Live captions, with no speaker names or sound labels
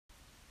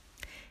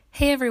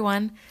Hey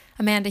everyone,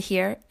 Amanda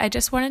here. I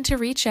just wanted to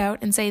reach out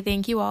and say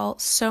thank you all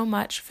so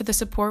much for the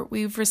support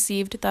we've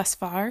received thus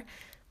far.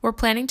 We're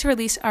planning to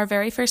release our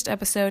very first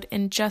episode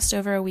in just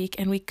over a week,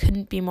 and we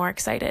couldn't be more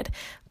excited.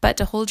 But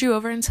to hold you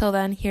over until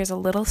then, here's a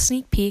little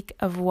sneak peek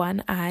of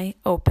One Eye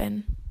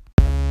Open.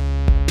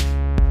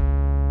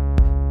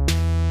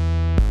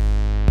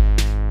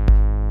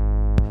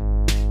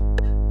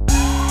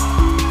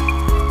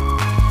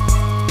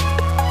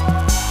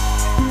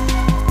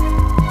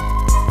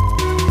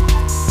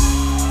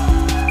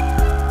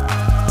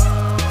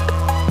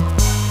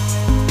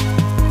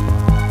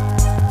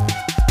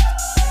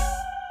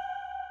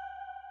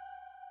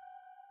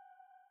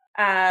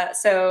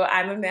 So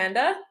I'm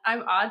Amanda.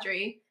 I'm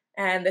Audrey.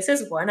 And this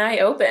is One Eye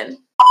Open.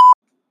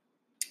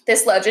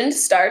 This legend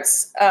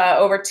starts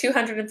over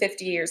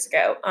 250 years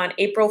ago on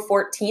April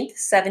 14th,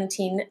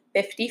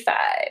 1755.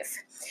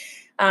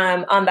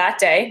 On that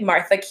day,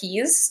 Martha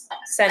Keyes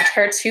sent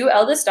her two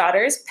eldest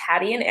daughters,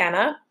 Patty and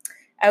Anna,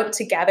 out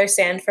to gather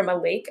sand from a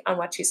lake on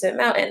Wachusett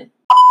Mountain.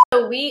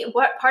 So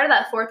what part of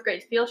that fourth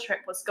grade field trip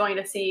was going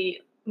to see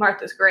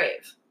Martha's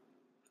grave?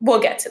 We'll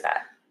get to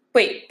that.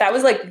 Wait, that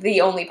was like the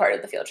only part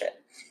of the field trip.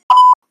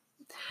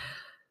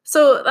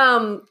 So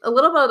a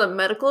little about the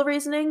medical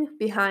reasoning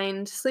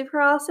behind sleep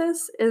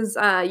paralysis is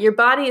your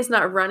body is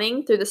not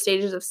running through the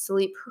stages of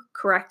sleep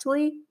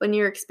correctly. When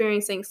you're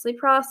experiencing sleep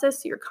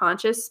paralysis, you're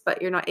conscious,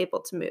 but you're not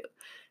able to move.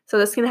 So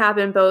this can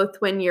happen both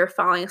when you're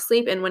falling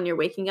asleep and when you're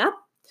waking up.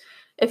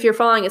 If you're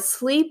falling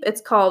asleep,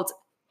 it's called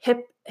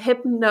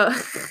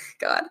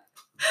God.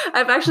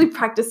 I've actually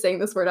practiced saying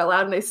this word out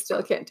loud and I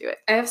still can't do it.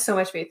 I have so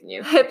much faith in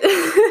you.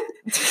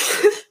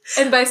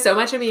 And by so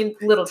much, I mean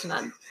little to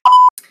none.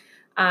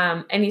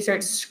 And he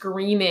starts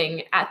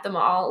screaming at them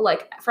all,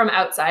 like from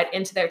outside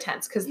into their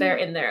tents, because they're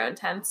in their own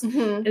tents.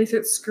 Mm-hmm. And he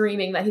starts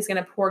screaming that he's going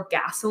to pour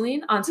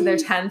gasoline onto their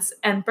tents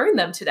and burn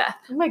them to death.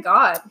 Oh my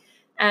God.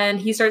 And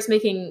he starts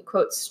making,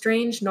 quote,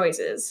 strange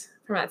noises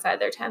from outside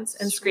their tents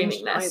and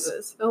screaming this.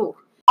 Noises. Oh.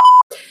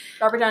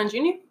 Robert Downey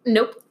Jr.?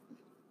 Nope.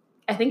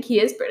 I think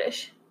he is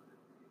British.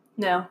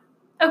 No.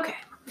 Okay.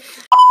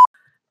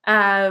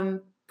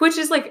 Which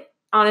is like,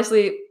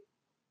 honestly,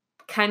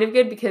 kind of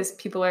good because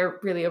people are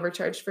really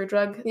overcharged for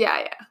drug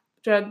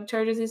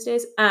charges these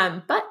days.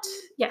 But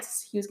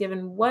yes, he was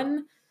given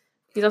one.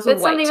 He's also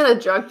That's white. not even a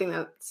drug thing.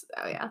 That's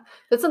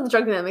not the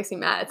drug thing that makes me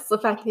mad. It's the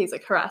fact that he's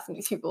like harassing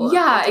these people.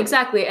 Yeah,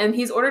 exactly. And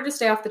he's ordered to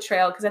stay off the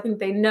trail because I think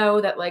they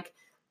know that like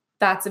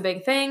that's a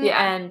big thing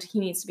and he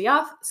needs to be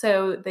off.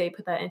 So they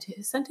put that into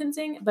his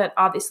sentencing, but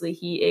obviously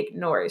he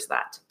ignores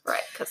that.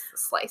 Right, because of the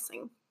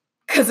slicing.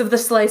 Because of the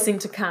slicing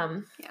to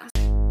come. Yeah.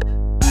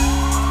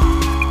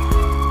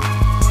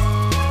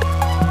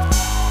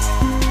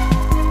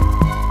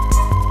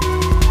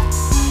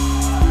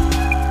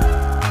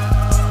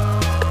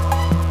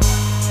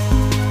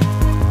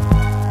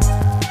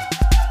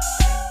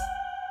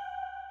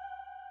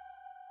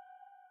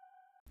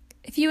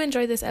 If you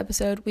enjoyed this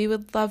episode, we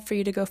would love for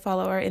you to go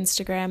follow our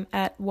Instagram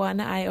at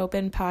One Eye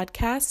Open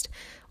Podcast.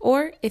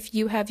 Or if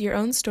you have your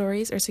own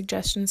stories or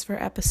suggestions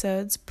for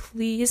episodes,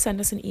 please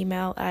send us an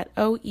email at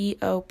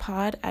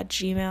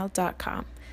oeopod@gmail.com.